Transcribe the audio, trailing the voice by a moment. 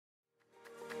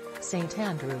St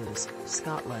Andrews,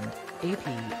 Scotland, AP,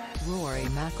 Rory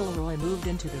McIlroy moved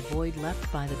into the void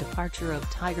left by the departure of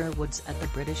Tiger Woods at the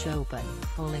British Open,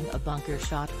 holing a bunker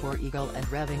shot for eagle and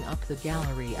revving up the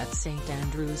gallery at St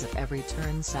Andrews at every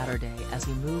turn Saturday as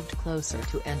he moved closer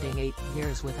to ending 8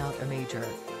 years without a major.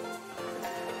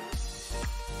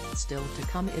 Still to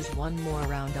come is one more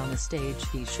round on the stage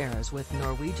he shares with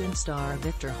Norwegian star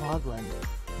Viktor Hovland.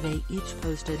 They each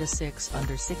posted a 6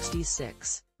 under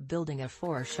 66, building a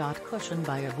 4-shot cushion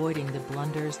by avoiding the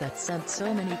blunders that sent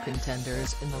so many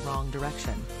contenders in the wrong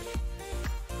direction.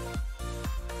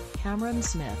 Cameron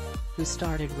Smith, who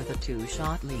started with a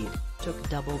 2-shot lead, took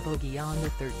double bogey on the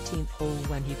 13th hole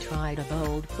when he tried a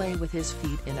bold play with his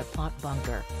feet in a pot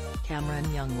bunker.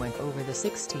 Cameron Young went over the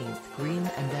 16th green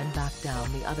and then back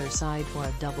down the other side for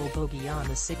a double bogey on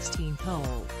the 16th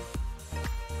hole.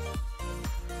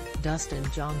 Dustin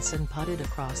Johnson putted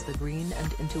across the green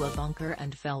and into a bunker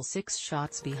and fell 6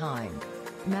 shots behind.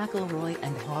 McIlroy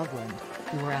and Hovland,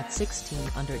 who were at 16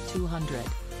 under 200,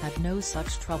 had no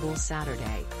such trouble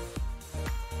Saturday.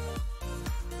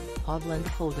 Hovland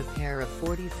holed a pair of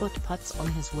 40-foot putts on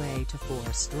his way to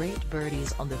 4 straight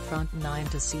birdies on the front 9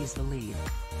 to seize the lead.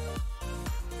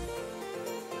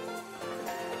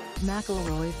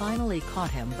 McIlroy finally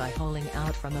caught him by holing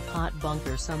out from a pot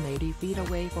bunker some 80 feet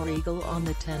away for eagle on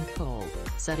the 10th hole,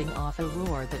 setting off a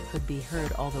roar that could be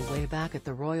heard all the way back at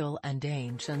the Royal and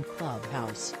Ancient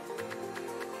Clubhouse.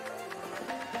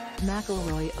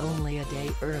 McIlroy only a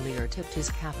day earlier tipped his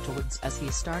cap to Woods as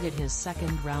he started his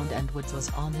second round, and Woods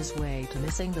was on his way to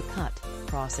missing the cut,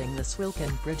 crossing the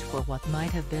Swilcan Bridge for what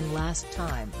might have been last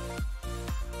time.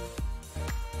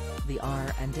 The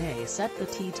R&A set the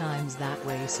tee times that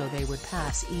way so they would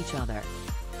pass each other.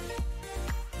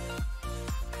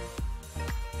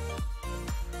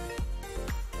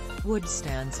 Woods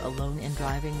stands alone in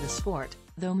driving the sport,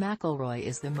 though McIlroy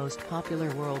is the most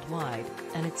popular worldwide,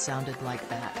 and it sounded like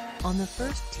that on the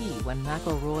first tee when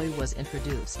McIlroy was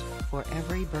introduced, for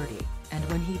every birdie, and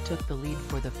when he took the lead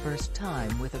for the first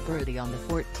time with a birdie on the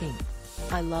 14th.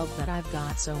 "I love that I've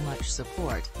got so much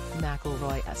support,"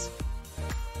 McIlroy says.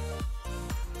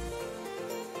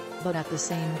 "But at the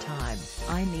same time,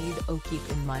 I need to keep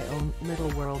in my own little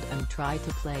world and try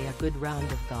to play a good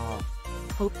round of golf.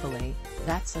 Hopefully,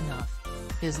 that's enough."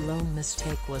 His lone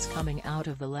mistake was coming out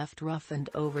of the left rough and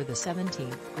over the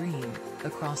 17th green,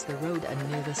 across the road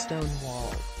and near the stone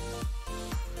wall.